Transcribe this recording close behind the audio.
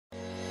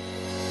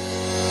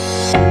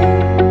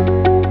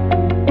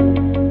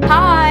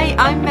Hi,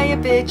 I'm Maia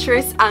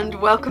Beatrice and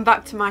welcome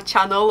back to my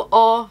channel,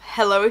 or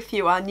hello if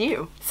you are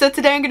new. So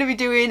today I'm going to be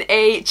doing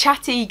a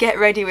chatty get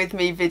ready with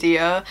me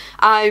video.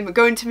 I'm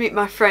going to meet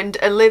my friend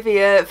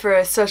Olivia for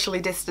a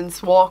socially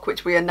distanced walk,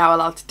 which we are now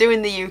allowed to do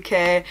in the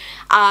UK,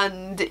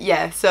 and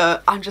yeah,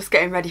 so I'm just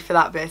getting ready for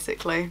that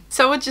basically.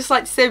 So I would just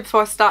like to say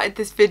before I started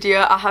this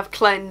video, I have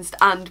cleansed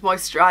and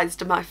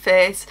moisturised my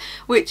face,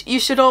 which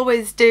you should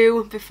always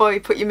do before you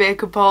put your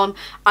makeup on.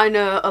 I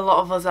know a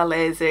lot of us are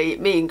lazy,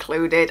 me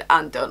included,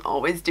 and don't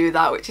always do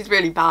that, which is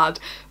really bad,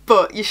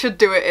 but you should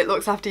do it. It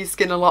looks after your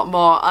skin a lot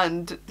more,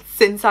 and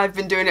since I've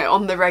been doing it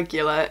on the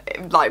regular,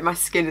 like, my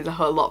skin is a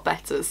whole lot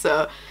better,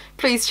 so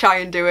please try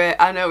and do it.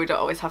 I know we don't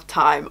always have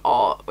time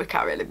or we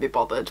can't really be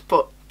bothered,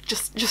 but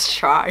just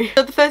try.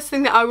 So the first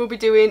thing that I will be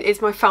doing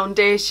is my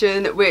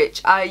foundation,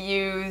 which I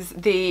use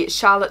the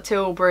Charlotte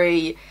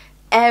Tilbury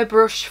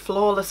Airbrush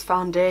Flawless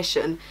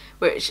Foundation,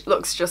 which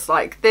looks just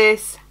like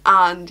this,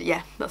 and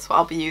yeah, that's what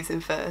I'll be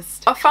using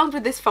first. What I found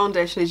with this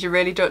foundation is you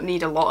really don't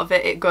need a lot of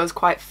it. It goes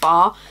quite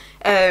far,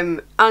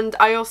 and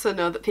I also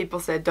know that people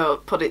say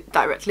don't put it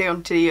directly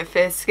onto your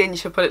face skin, you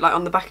should put it like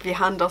on the back of your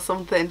hand or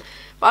something,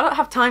 but I don't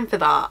have time for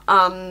that,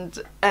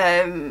 and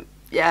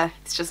yeah,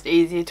 it's just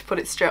easier to put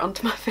it straight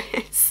onto my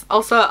face.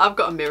 Also, I've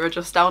got a mirror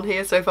just down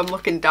here, so if I'm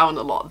looking down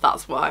a lot,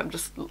 that's why. I'm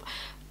just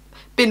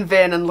being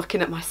vain and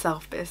looking at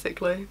myself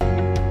basically.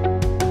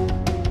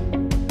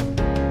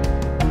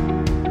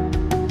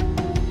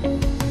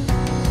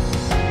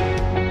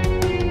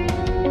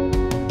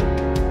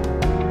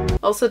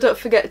 Also, don't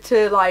forget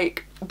to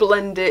like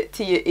blend it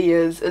to your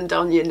ears and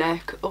down your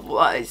neck,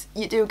 otherwise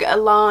you do get a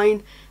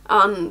line,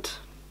 and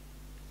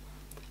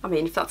I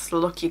mean, if that's the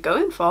look you're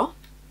going for,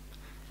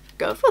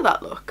 go for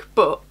that look,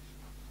 but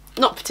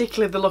not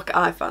particularly the look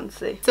I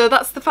fancy. So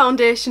that's the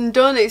foundation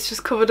done. It's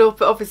just covered up,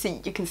 but obviously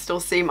you can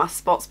still see my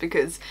spots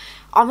because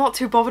I'm not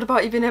too bothered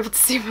about you being able to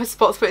see my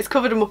spots, but it's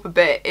covered them up a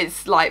bit.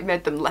 It's like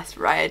made them less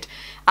red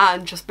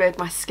and just made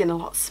my skin a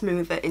lot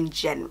smoother in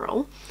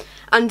general.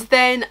 And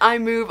then I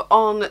move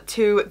on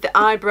to the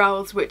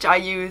eyebrows, which I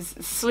use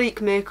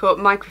Sleek Makeup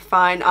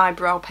Microfine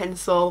Eyebrow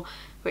Pencil,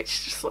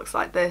 which just looks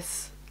like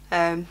this.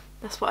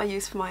 That's what I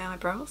use for my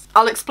eyebrows.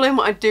 I'll explain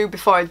what I do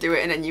before I do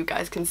it and then you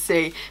guys can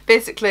see.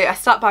 Basically, I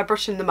start by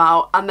brushing them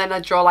out and then I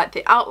draw like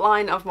the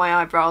outline of my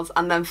eyebrows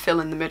and then fill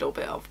in the middle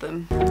bit of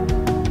them.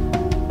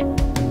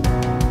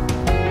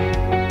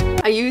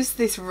 I use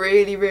this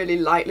really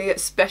lightly,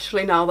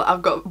 especially now that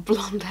I've got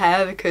blonde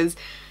hair, because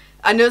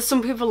I know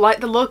some people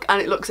like the look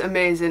and it looks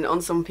amazing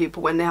on some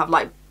people when they have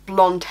like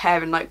blonde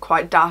hair and like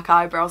quite dark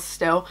eyebrows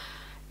still.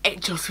 It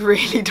just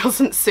really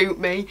doesn't suit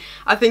me.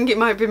 I think it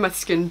might be my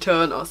skin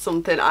tone or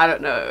something, I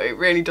don't know, it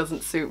really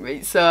doesn't suit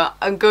me. So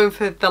I'm going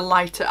for the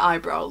lighter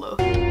eyebrow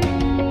look.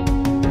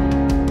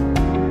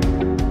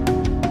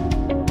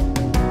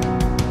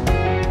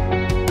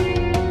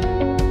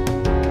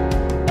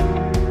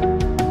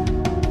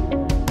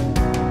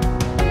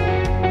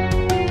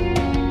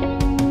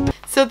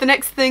 So the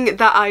next thing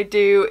that I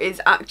do is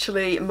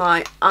actually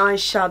my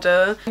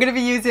eyeshadow. I'm going to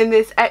be using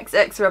this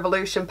XX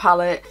Revolution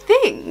palette. I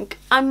think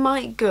I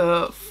might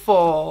go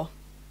for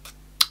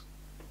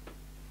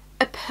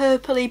a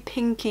purpley,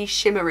 pinky,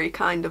 shimmery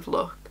kind of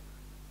look.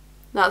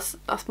 That's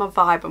my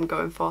vibe I'm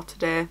going for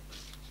today.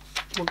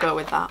 We'll go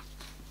with that.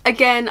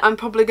 Again, I'm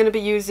probably going to be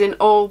using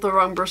all the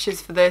wrong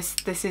brushes for this.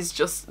 This is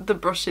just the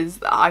brushes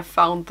that I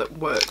found that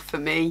work for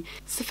me.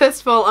 So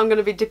first of all, I'm going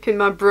to be dipping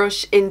my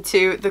brush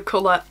into the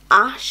colour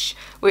Ash,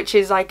 which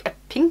is like a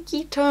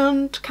pinky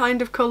toned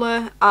kind of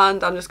colour,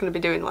 and I'm just going to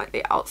be doing like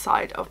the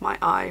outside of my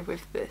eye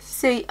with this.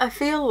 See, I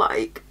feel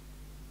like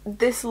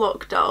this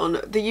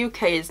lockdown, the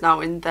UK is now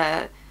in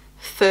their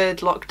third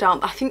lockdown.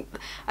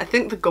 I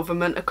think the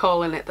government are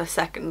calling it the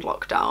second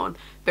lockdown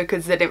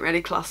because they didn't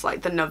really class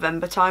like the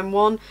November time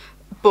one.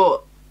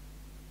 But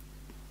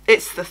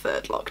it's the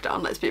third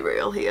lockdown, let's be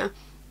real here.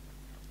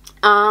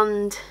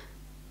 And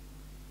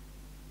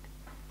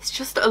it's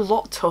just a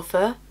lot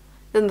tougher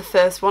than the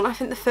first one. I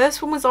think the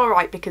first one was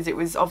alright because it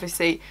was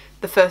obviously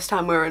the first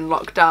time we were in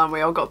lockdown.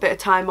 We all got a bit of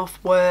time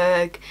off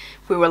work.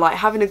 We were like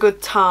having a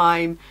good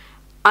time.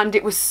 And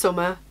it was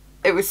summer.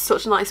 It was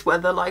such nice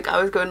weather. Like,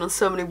 I was going on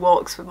so many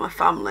walks with my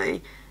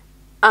family.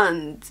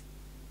 And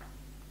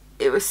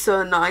it was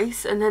so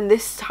nice. And then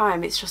this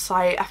time it's just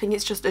like, I think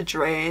it's just a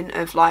drain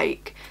of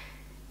like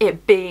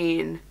it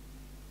being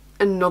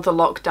another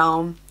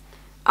lockdown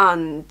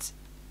and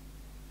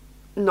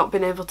not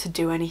being able to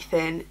do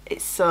anything.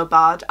 It's so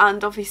bad,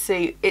 and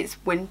obviously it's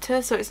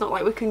winter, so it's not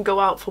like we can go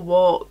out for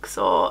walks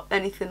or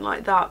anything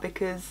like that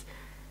because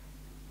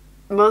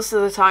most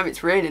of the time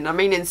it's raining. I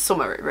mean, in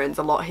summer it rains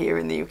a lot here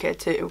in the UK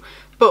too,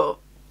 but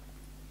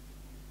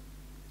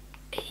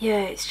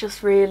yeah, it's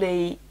just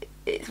really,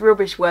 it's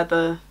rubbish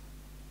weather.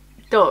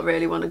 Don't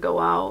really want to go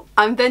out.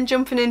 I'm then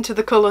jumping into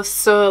the colour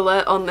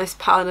Solar on this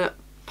palette,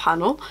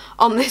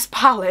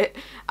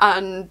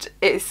 and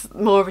it's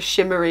more of a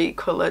shimmery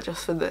colour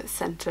just for the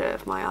centre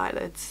of my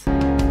eyelids.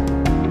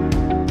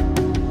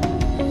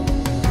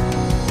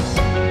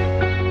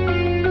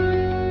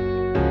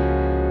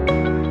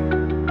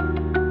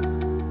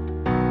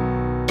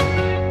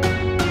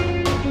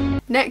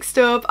 Next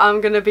up, I'm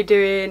going to be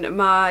doing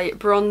my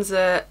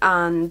bronzer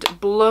and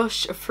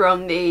blush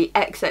from the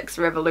XX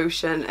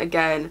Revolution.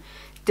 Again,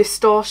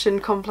 Distortion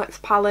Complex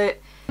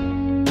palette.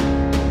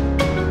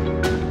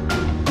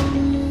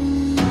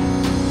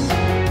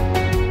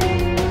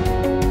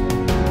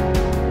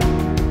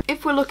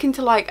 If we're looking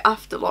to like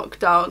after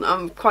lockdown,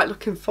 I'm quite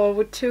looking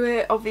forward to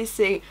it.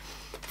 Obviously,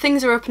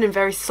 things are opening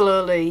very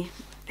slowly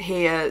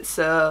here,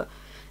 so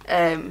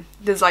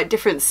there's like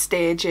different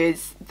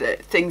stages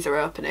that things are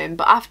opening,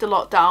 but after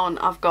lockdown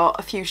I've got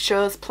a few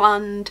shows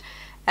planned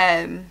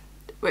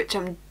which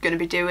I'm going to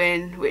be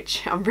doing,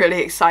 which I'm really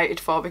excited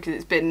for because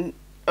it's been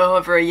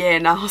over a year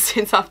now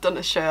since I've done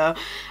a show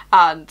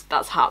and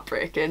that's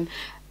heartbreaking.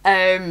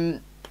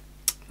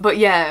 But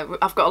yeah,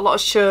 I've got a lot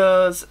of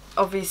shows,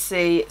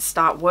 obviously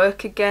start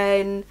work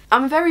again.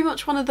 I'm very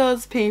much one of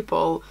those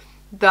people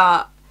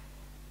that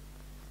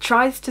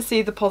tries to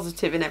see the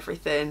positive in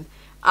everything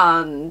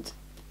and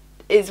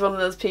is one of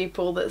those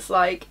people that's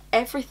like,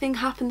 everything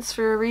happens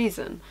for a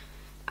reason,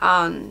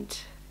 and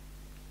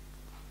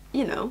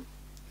you know,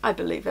 I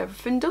believe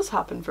everything does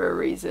happen for a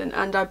reason,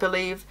 and I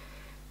believe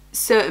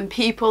certain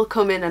people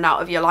come in and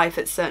out of your life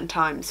at certain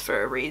times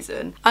for a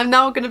reason. I'm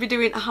now going to be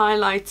doing a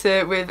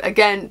highlighter with,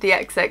 again, the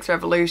XX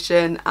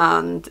Revolution,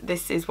 and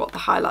this is what the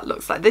highlight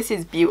looks like. This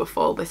is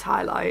beautiful, this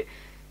highlight.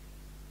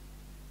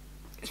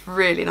 It's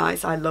really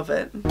nice, I love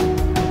it.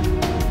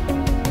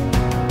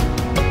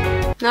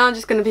 Now I'm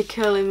just going to be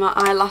curling my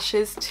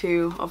eyelashes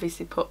to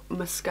obviously put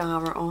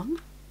mascara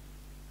on.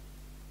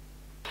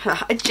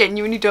 I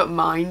genuinely don't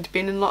mind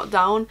being in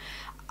lockdown.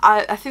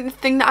 I think the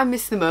thing that I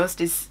miss the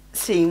most is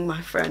seeing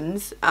my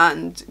friends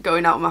and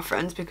going out with my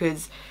friends,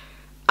 because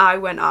I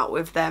went out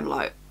with them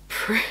like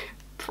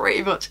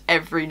pretty much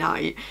every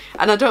night.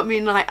 And I don't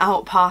mean like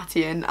out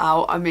partying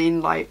out, I mean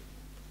like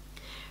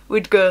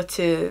we'd go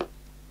to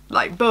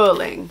like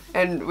bowling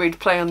and we'd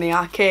play on the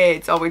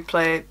arcades, or we'd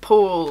play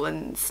pool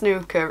and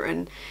snooker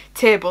and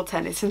table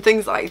tennis and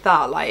things like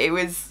that. Like, it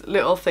was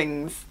little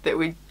things that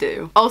we'd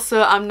do.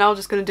 Also, I'm now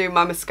just going to do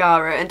my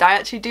mascara, and I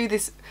actually do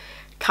this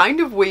kind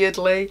of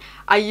weirdly.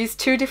 I use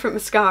two different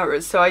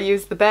mascaras. So I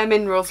use the Bare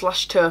Minerals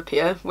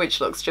Lashtopia, which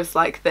looks just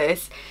like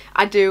this.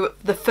 I do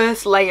the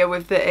first layer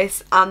with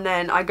this, and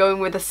then I go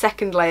in with a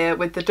second layer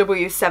with the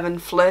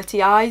W7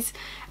 Flirty Eyes.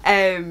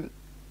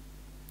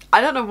 I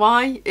don't know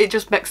why, it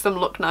just makes them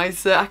look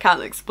nicer. I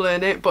can't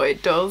explain it, but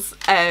it does.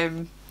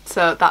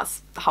 So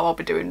that's how I'll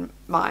be doing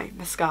my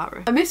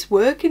mascara. I miss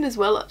working as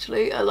well,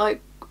 actually.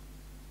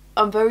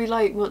 I'm very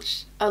like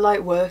I like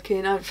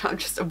working. I'm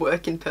just a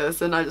working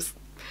person. I just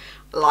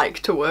like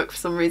to work for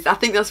some reason. I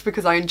think that's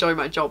because I enjoy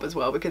my job as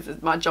well, because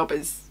my job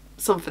is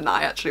something that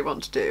I actually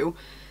want to do.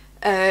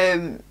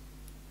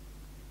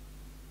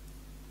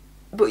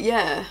 But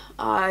yeah,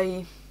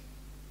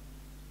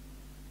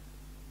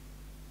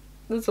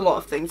 there's a lot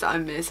of things that I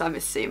miss. I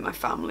miss seeing my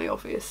family,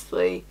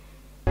 obviously.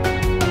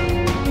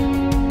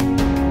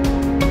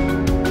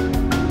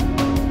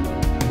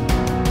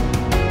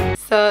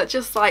 So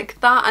just like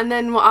that, and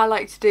then what I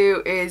like to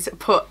do is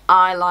put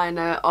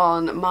eyeliner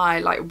on my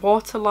like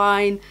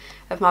waterline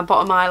of my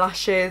bottom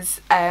eyelashes.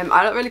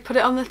 I don't really put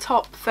it on the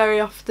top very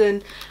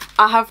often.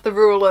 I have the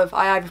rule of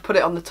I either put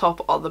it on the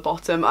top or the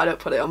bottom. I don't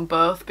put it on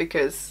both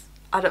because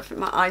I don't think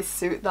my eyes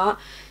suit that.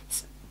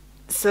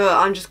 So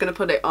I'm just going to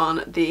put it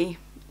on the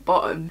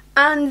bottom.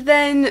 And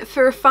then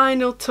for a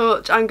final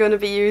touch, I'm going to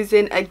be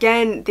using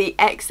again the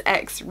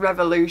XX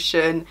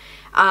Revolution,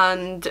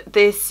 and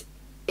this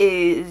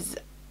is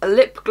a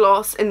lip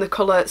gloss in the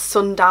colour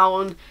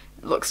Sundown.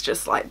 Looks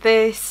just like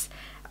this,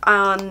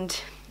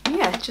 and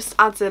yeah, just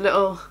adds a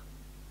little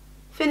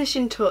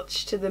finishing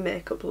touch to the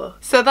makeup look.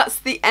 So that's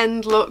the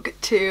end look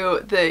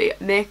to the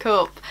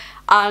makeup,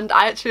 and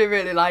I actually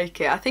really like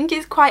it. I think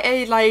it's quite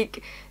a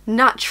like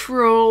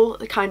natural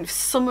kind of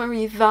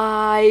summery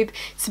vibe.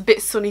 It's a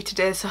bit sunny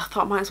today, so I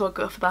thought I might as well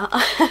go for that.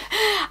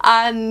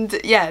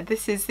 And yeah,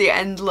 this is the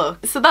end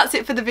look. So that's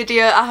it for the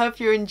video. I hope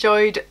you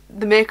enjoyed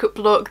the makeup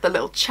look, the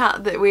little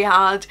chat that we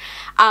had,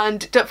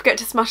 and don't forget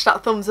to smash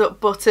that thumbs up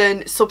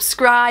button.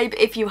 Subscribe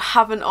if you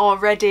haven't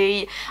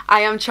already. I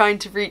am trying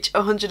to reach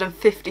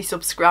 150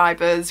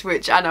 subscribers,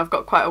 which I know I've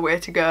got quite a way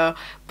to go,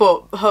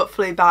 but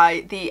hopefully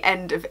by the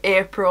end of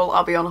April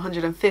I'll be on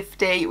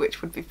 150,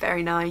 which would be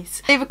very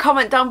nice. Leave a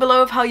comment down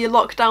below of how your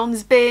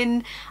lockdown's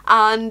been,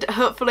 and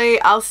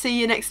hopefully I'll see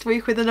you next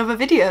week with another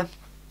video.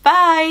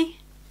 Bye!